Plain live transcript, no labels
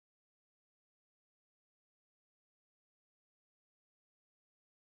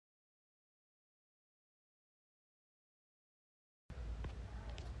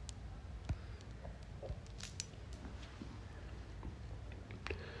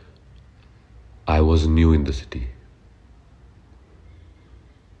I was new in the city,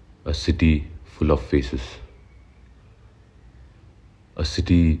 a city full of faces, a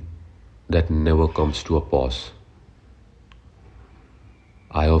city that never comes to a pause.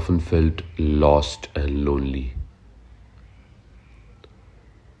 I often felt lost and lonely.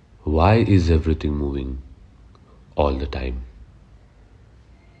 Why is everything moving all the time?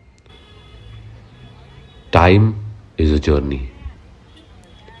 Time is a journey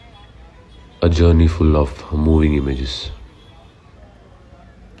full of moving images.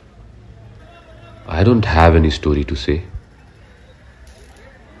 I don't have any story to say.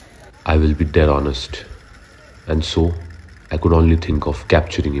 I will be dead honest, and so I could only think of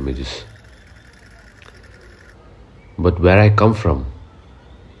capturing images. But where I come from,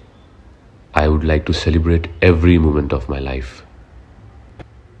 I would like to celebrate every moment of my life.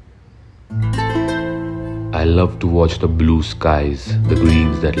 I love to watch the blue skies, the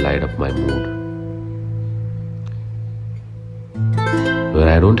greens that light up my mood. Where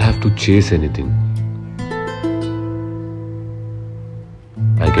I don't have to chase anything.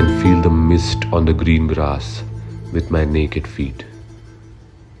 I can feel the mist on the green grass with my naked feet.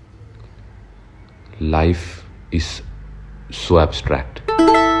 Life is so abstract.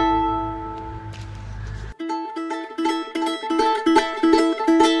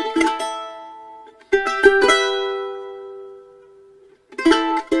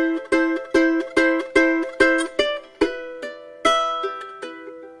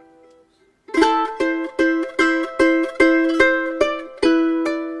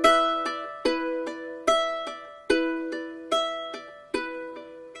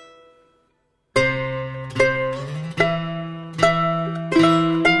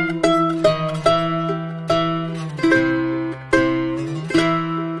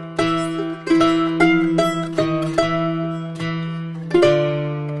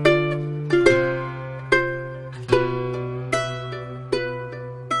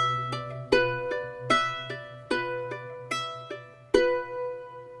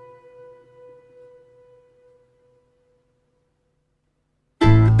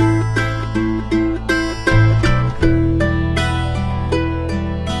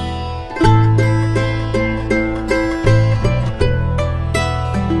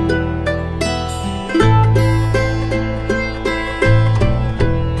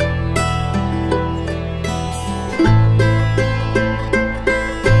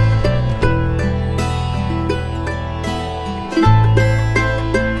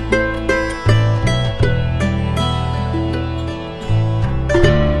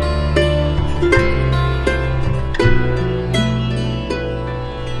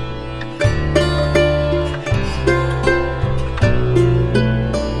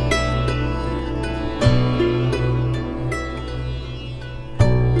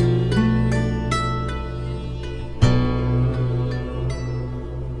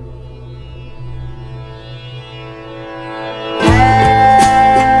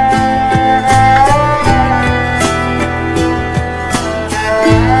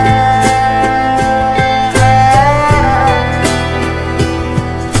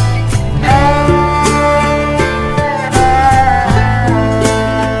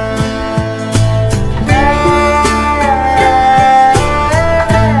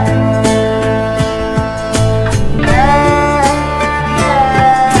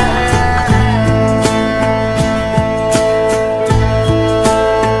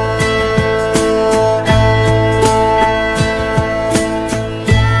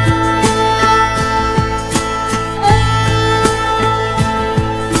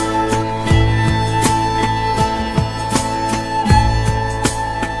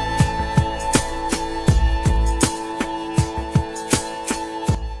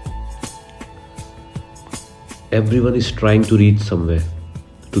 Everyone is trying to reach somewhere,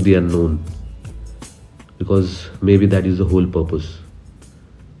 to the unknown, because maybe that is the whole purpose.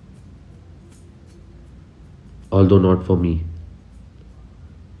 Although not for me,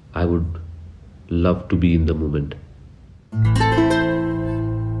 I would love to be in the moment.